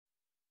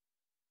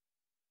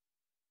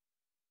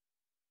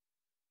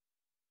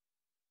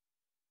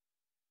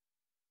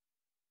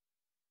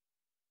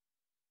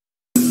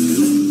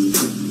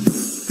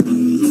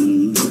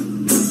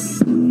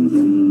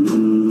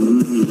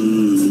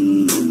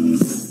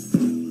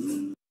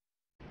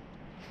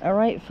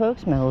Alright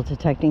folks, metal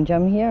detecting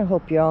Gem here.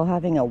 Hope you're all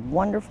having a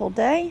wonderful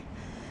day.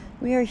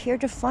 We are here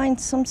to find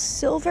some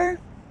silver.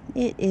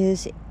 It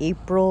is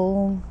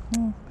April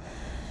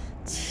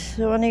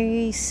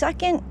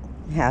 22nd.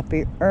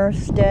 Happy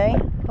Earth Day,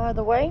 by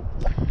the way.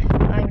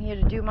 I'm here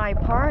to do my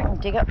part and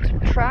dig up some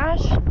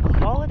trash and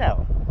haul it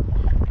out.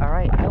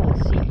 Alright, I will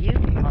see you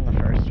on the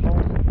first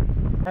hole.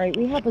 Alright,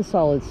 we have a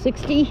solid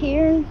 60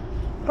 here.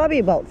 Probably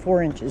about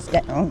 4 inches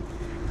down.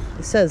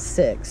 It says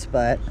 6,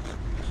 but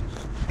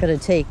gotta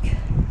take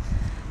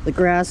the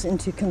grass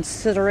into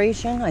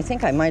consideration. I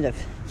think I might have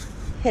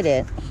hit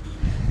it.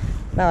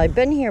 Now, I've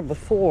been here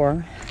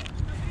before,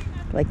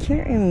 but I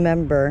can't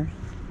remember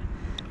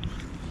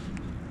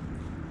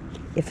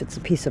if it's a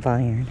piece of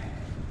iron.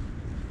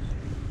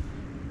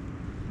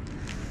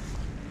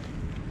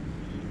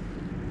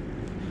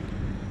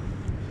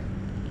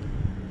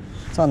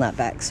 It's on that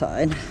back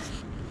side.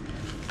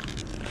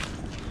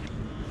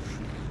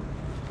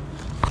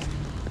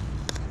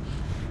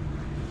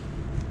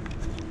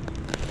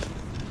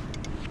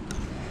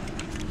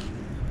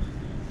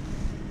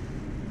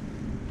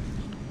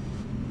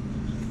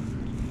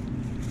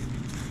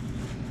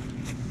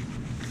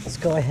 Let's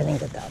go ahead and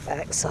get that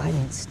back side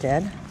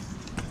instead.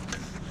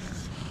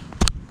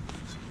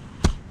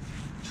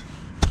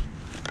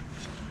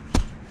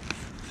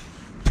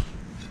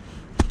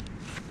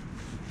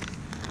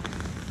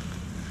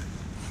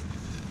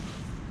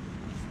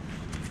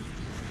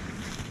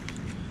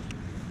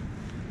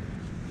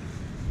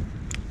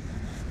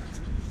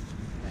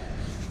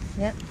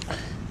 Yep,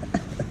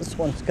 this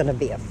one's gonna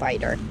be a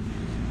fighter.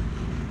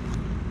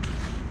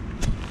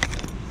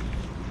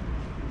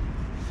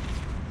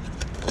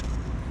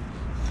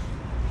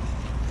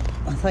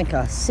 I think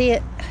I see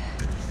it.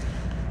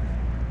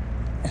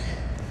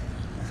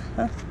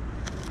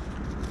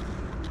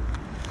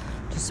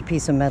 Just a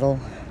piece of metal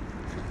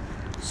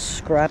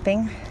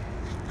scrapping.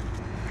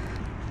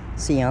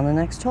 See you on the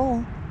next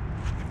hole.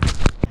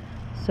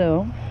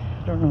 So,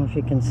 I don't know if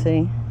you can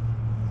see.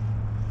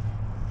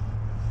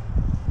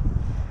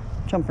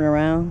 Jumping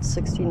around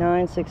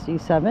 69,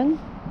 67.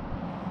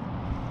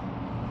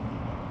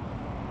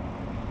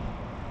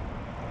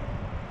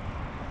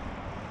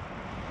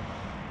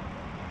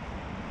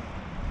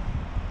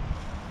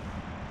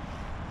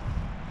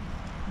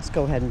 Let's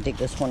go ahead and dig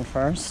this one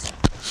first.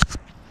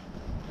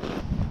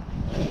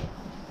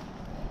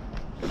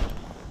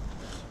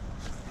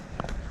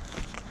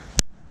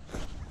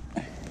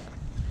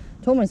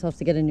 Told myself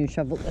to get a new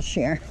shovel this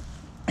year.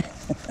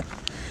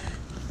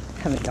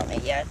 Haven't done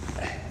it yet.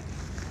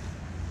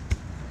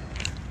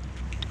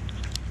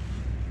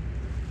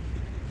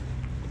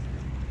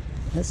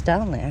 It's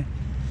down there.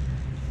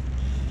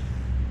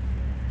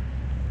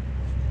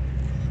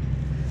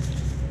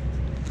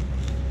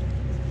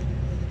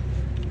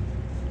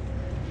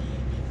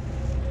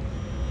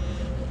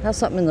 Have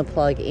something in the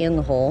plug and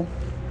the hole.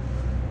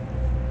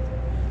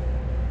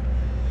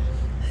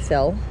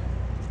 Fell.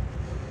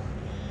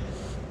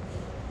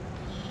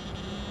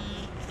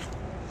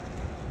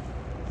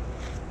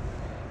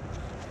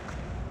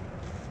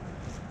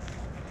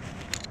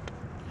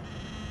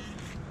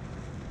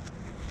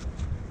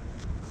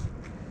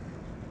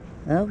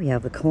 Oh, we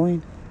have a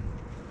coin.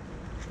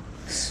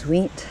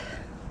 Sweet.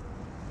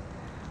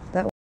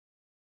 That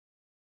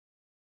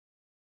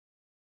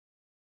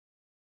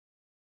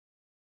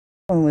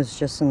one was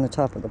just in the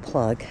top of the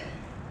plug.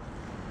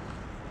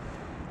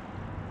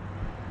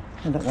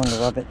 I don't want to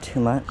rub it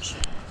too much.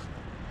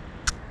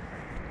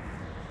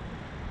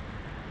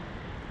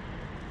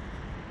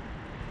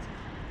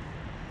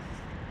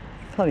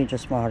 Probably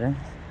just modern.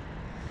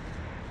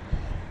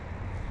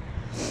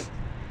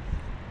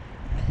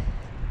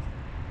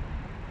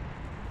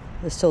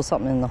 There's still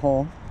something in the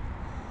hole.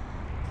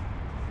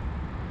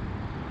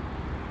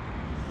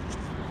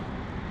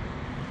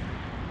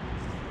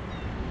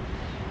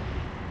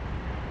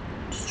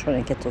 Just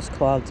trying to get those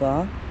clogs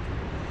off.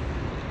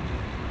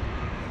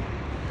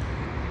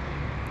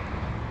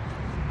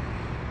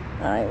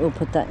 Alright, we'll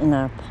put that in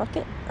our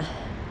pocket.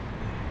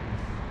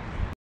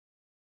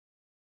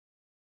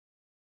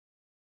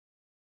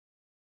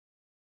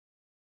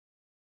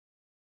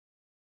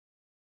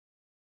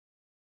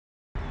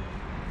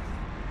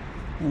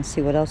 And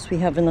see what else we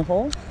have in the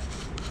hole.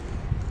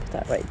 Put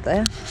that right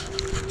there.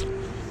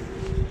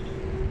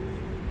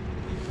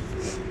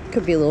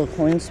 Could be a little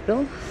coin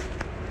spill.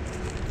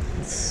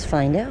 Let's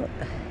find out.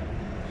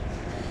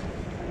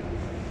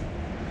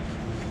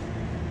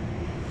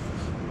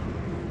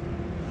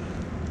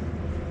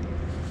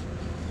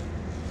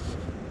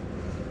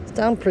 It's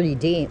down pretty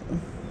deep.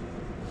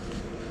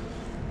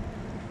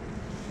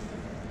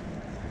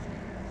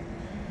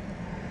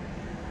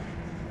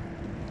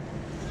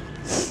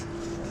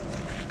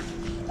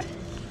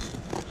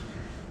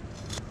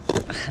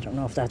 I don't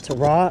know if that's a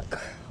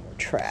rock or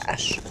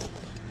trash.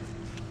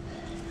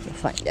 We'll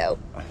find out.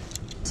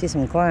 See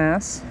some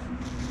glass.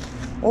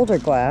 Older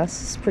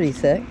glass. It's pretty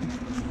thick.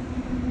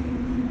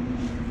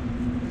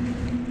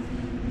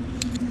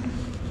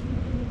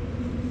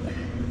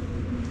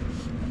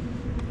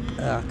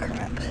 Oh,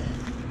 crap.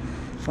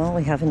 Well,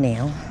 we have a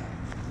nail.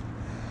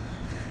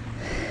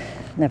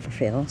 never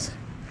fails.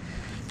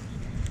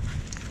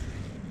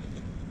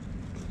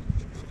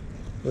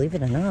 Believe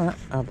it or not,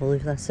 I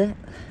believe that's it.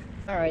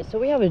 All right, so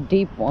we have a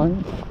deep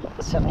one,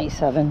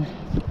 77.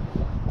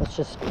 Let's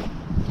just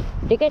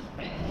dig it.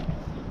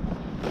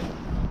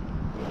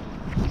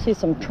 See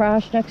some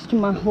trash next to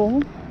my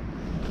hole.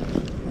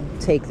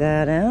 Take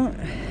that out.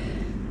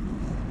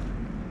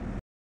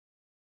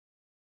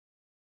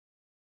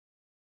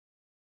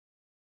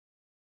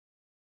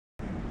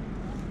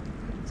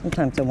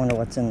 Sometimes I wonder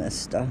what's in this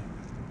stuff.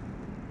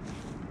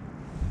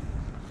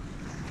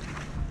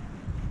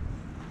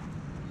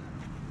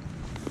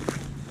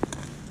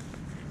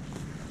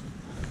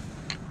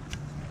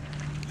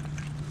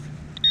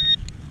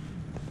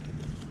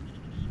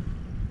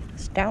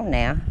 It's down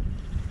there.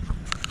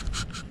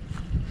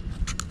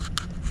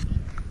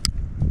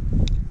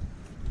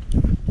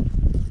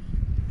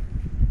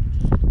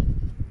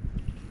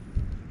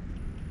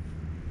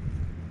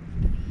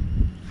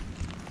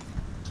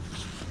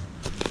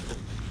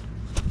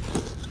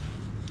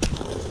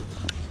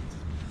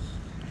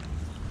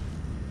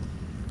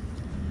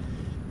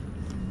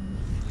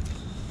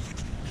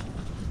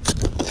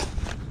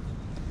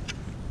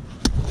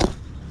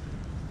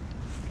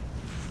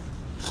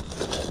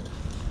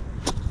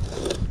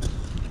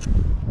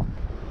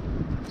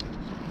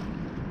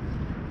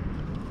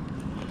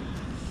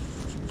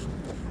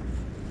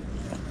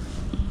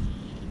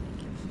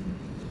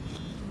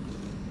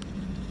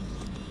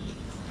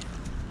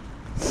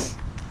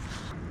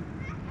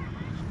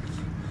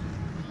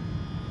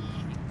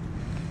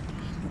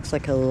 Looks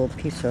like a little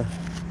piece of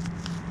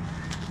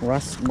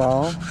rust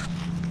ball.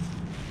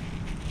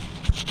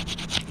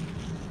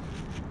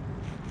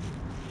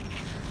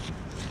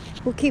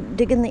 We'll keep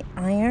digging the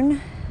iron.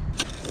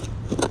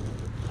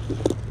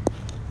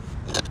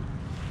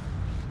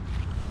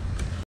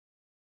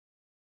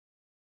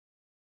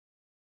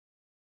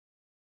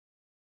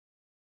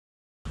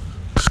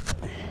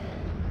 I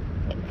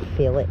can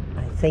feel it,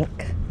 I think.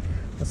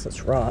 Unless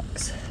it's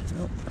rocks.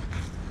 Nope.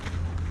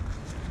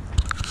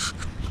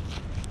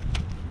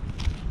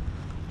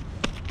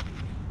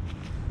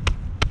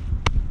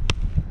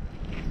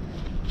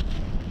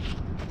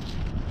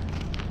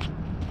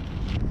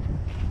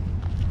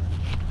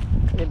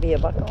 Could it be a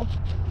buckle?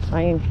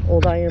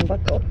 Old iron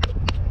buckle.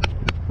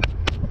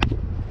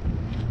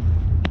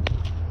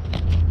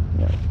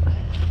 No.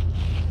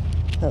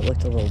 That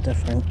looked a little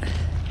different.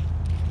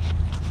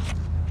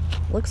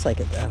 Looks like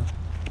it though.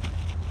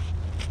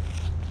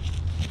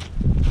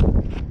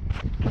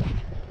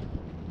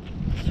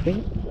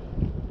 Sweet.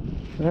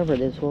 Whatever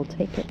it is, we'll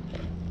take it.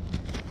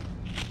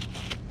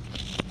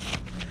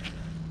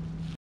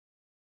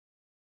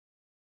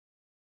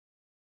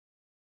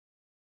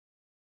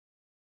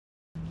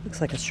 Looks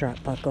like a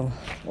strap buckle.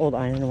 Old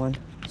iron one.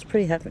 It's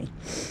pretty heavy.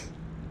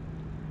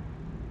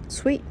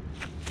 Sweet.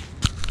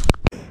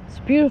 It's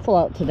beautiful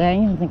out today.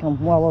 I think I'm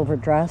well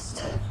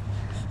overdressed.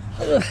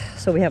 Ugh.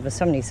 So we have a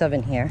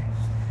 77 here.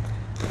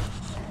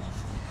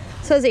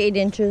 It says 8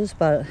 inches,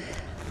 but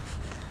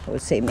I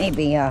would say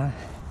maybe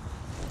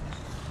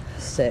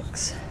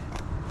 6.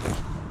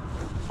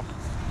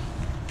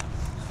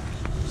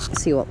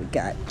 Let's see what we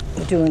got.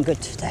 We're doing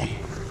good today.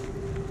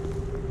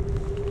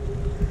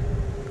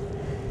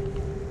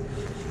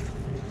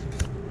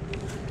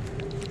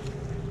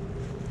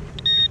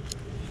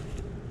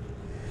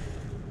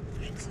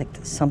 Looks like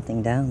there's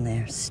something down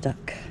there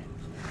stuck.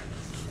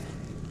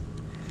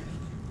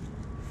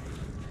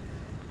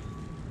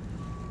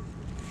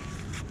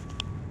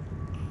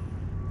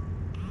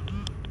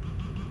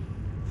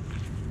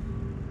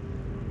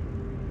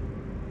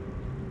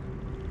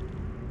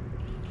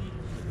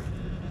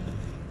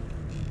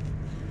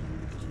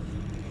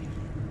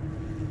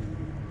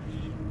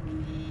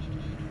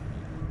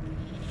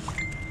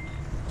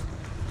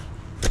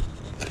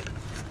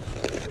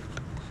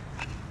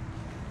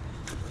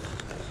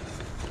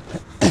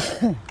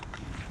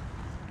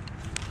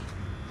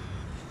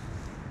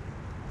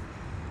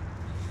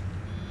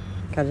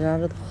 Got it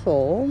out of the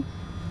hole.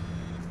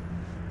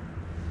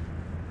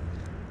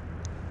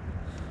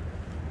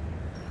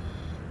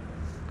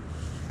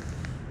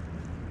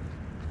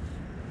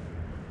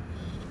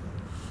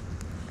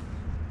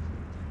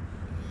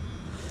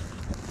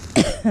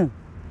 I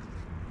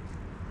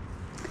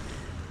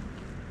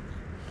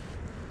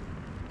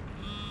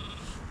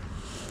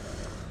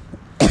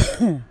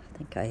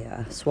think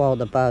I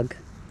swallowed a bug.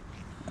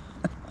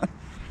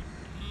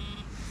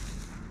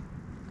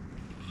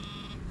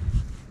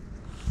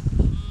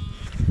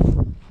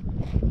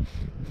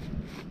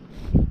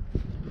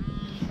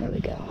 There we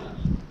go.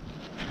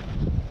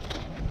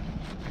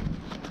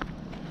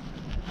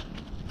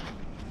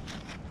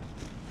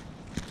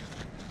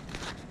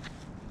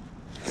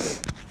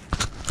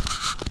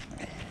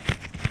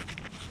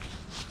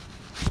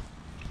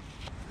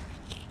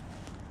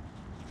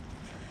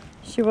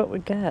 See what we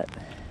got.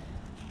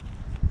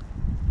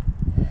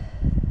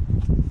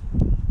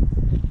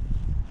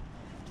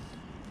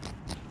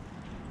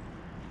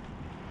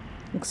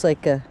 Looks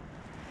like a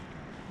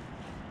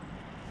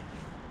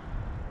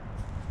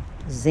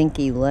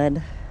zinky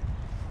lead.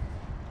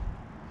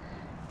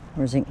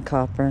 or zinc and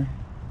copper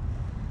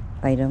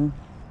item.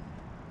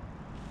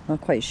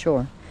 Not quite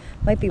sure.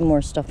 Might be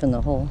more stuff in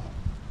the hole.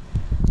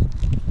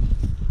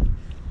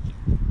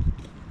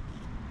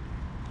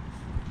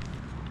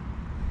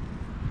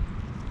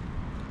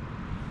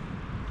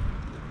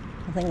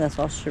 I think that's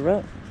all she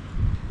wrote.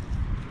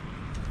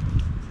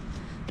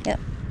 Yep.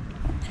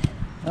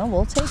 Well,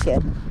 we'll take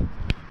it.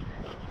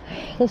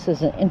 This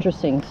is an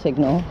interesting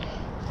signal.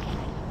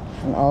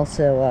 And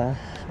also,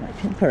 my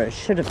pinpricker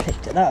should have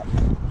picked it up.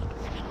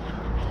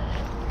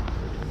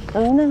 I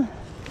don't know.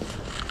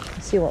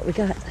 Let's see what we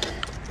got.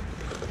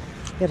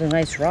 Got a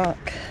nice rock.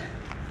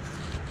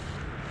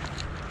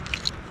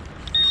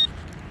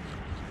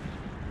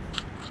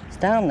 It's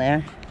down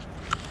there.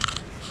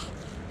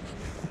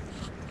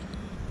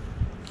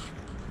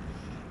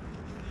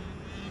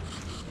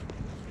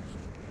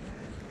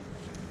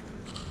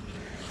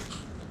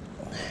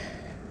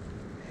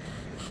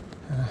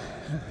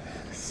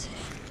 Let's see.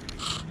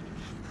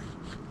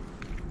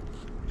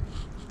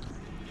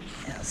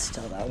 Yeah, it's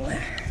still down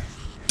there.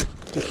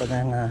 Deeper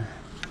than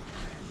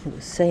it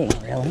was saying,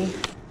 really.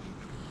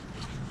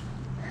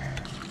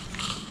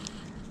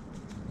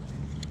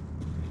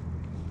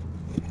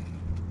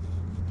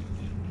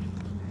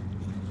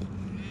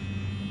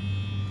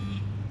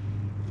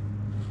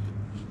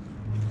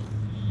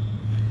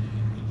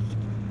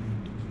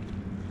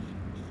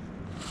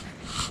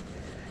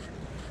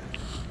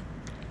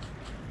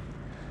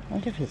 I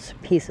wonder if it's a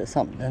piece of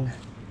something.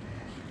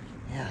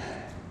 Yeah.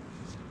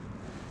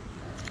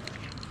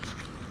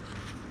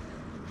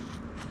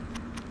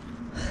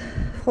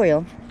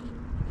 Foil.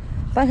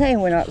 But hey,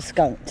 we're not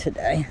skunked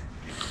today.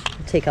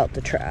 We'll take out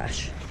the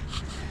trash.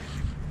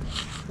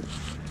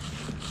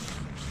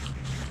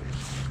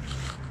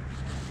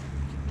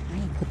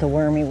 Put the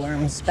wormy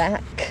worms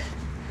back.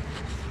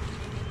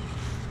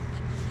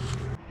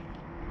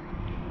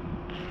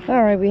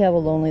 Alright, we have a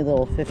lonely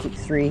little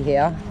 53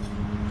 here.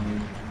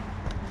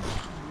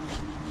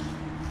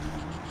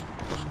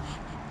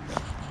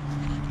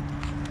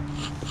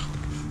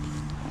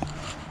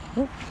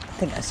 Oop, I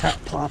think I saw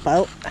it plop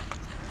out.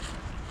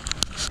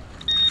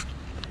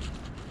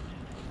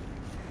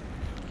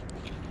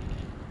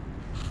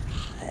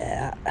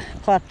 Yeah,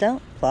 plopped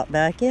out, plopped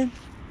back in.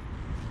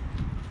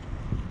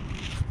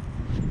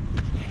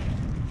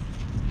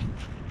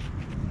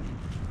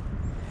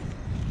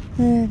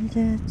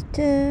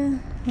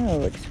 Oh,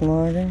 looks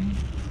modern.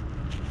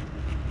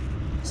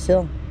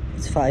 Still,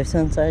 it's 5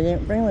 cents I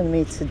didn't bring with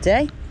me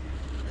today.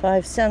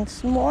 5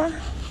 cents more.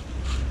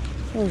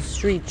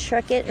 Let's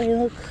recheck it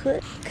real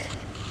quick.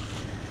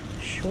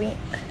 Sweet.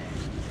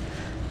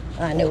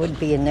 I knew it would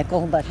be a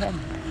nickel, but I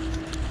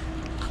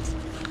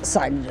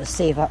decided to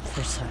save up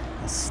for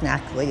a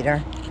snack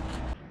later.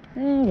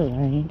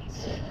 Alright.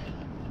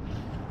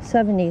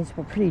 70s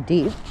were pretty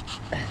deep.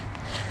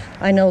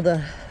 I know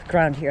the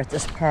ground here at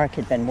this park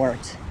had been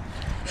worked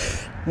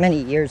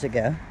many years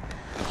ago.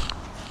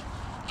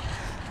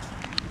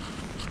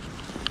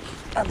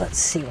 Let's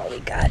see what we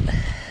got.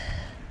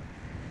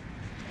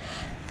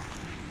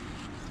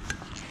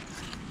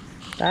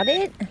 That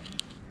it?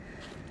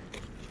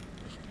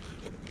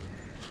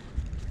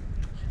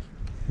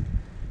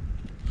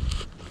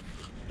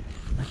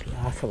 Might be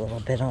off a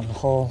little bit on the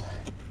hole.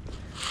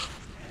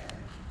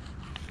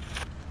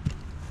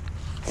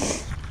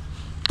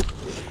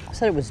 I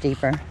said it was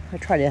deeper. I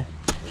try to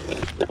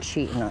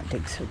cheat and not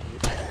dig so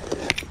deep.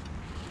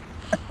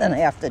 Then I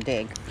have to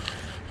dig.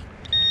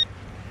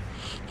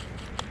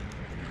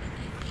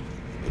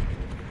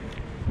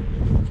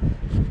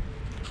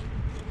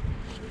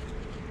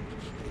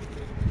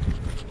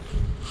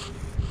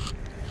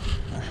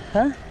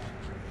 Huh?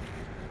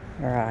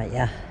 Where are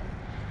ya?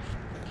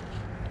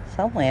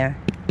 Somewhere.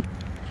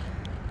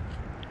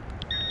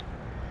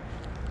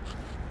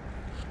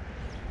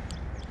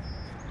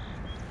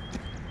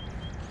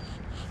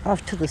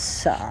 Off to the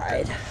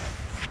side.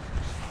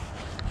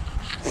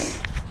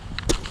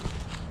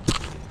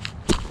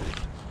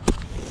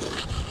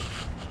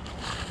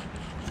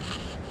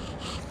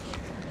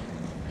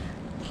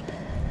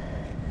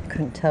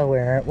 Couldn't tell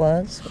where it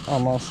was.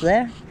 Almost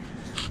there.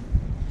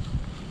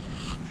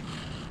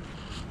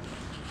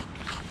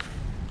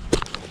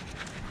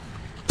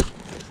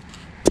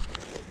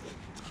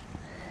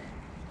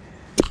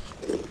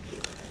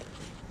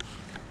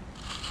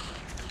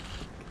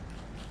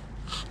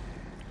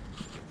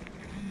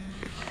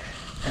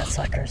 That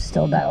sucker's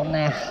still down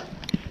there.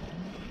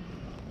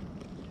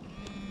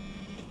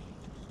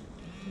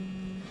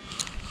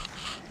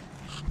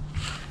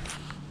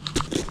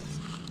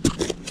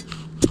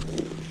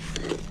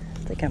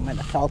 I think I might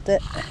have felt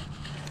it.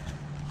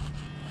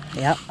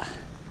 Yep.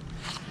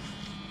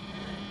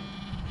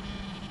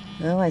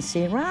 Oh, I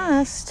see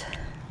rust.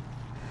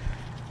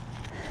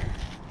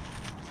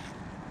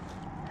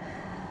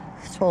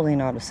 It's totally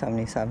not a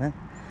 77.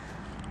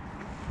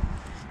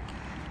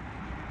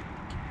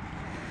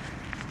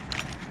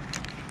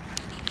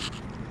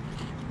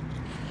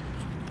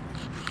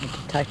 The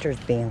detector's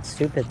being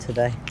stupid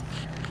today.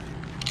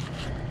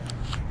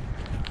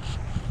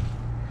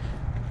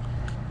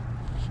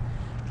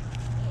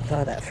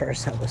 thought at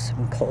first that was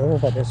some coal,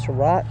 but it's a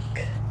rock.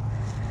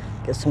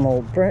 Get some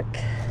old brick.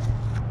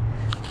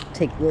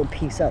 Take a little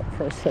piece out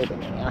for a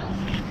souvenir.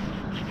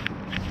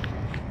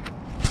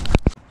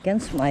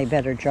 Against my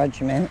better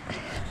judgment,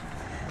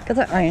 got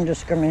the iron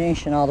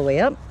discrimination all the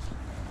way up.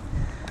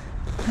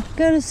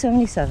 Go to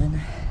 77.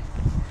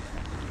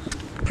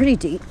 Pretty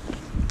deep.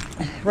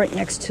 Right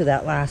next to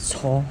that last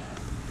hole.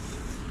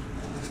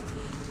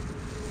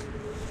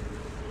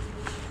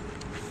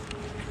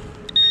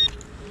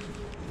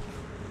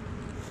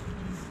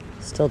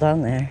 Still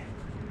down there.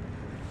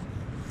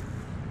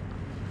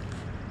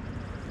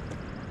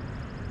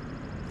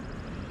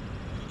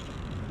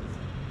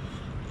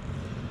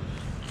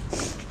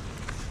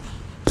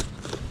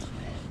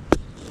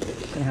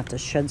 Gonna have to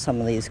shed some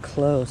of these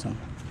clothes. I'm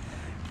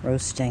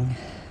roasting.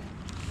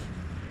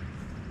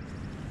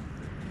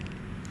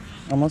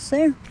 Almost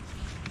there.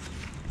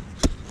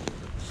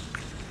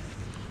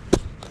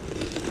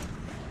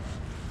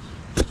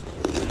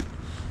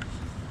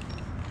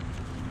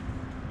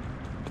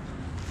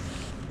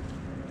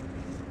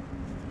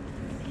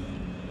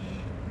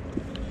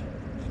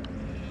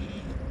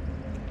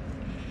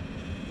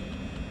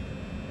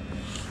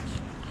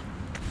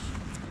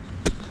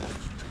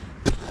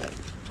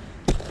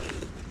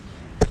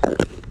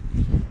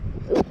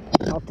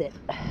 It.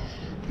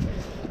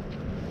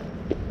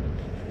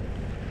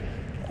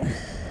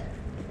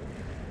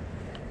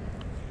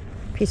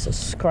 Piece of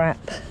scrap.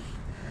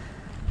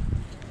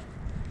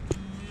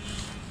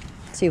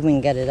 See if we can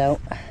get it out.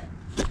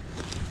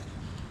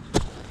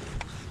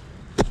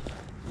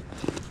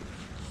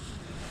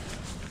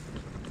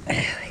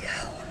 There we go.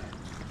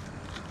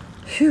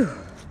 Phew.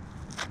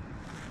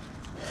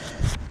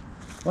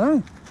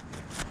 Wow.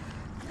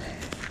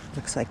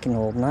 Looks like an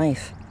old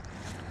knife.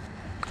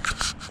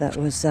 That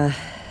was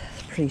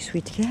pretty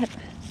sweet to get.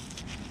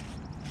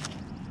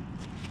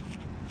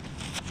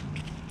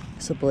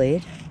 It's a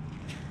blade,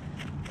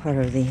 part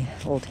of the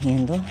old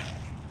handle.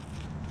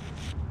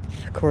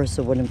 Of course,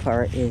 the wooden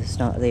part is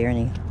not there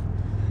any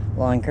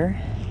longer.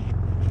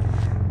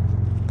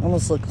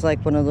 Almost looks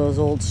like one of those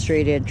old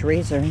straight edge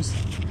razors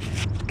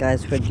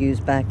guys would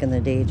use back in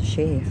the day to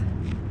shave.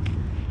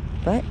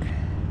 But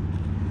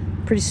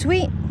pretty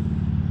sweet.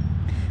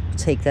 We'll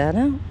take that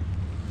out.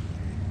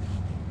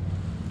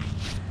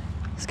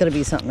 It's gonna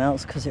be something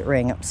else because it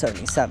rang up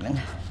 77.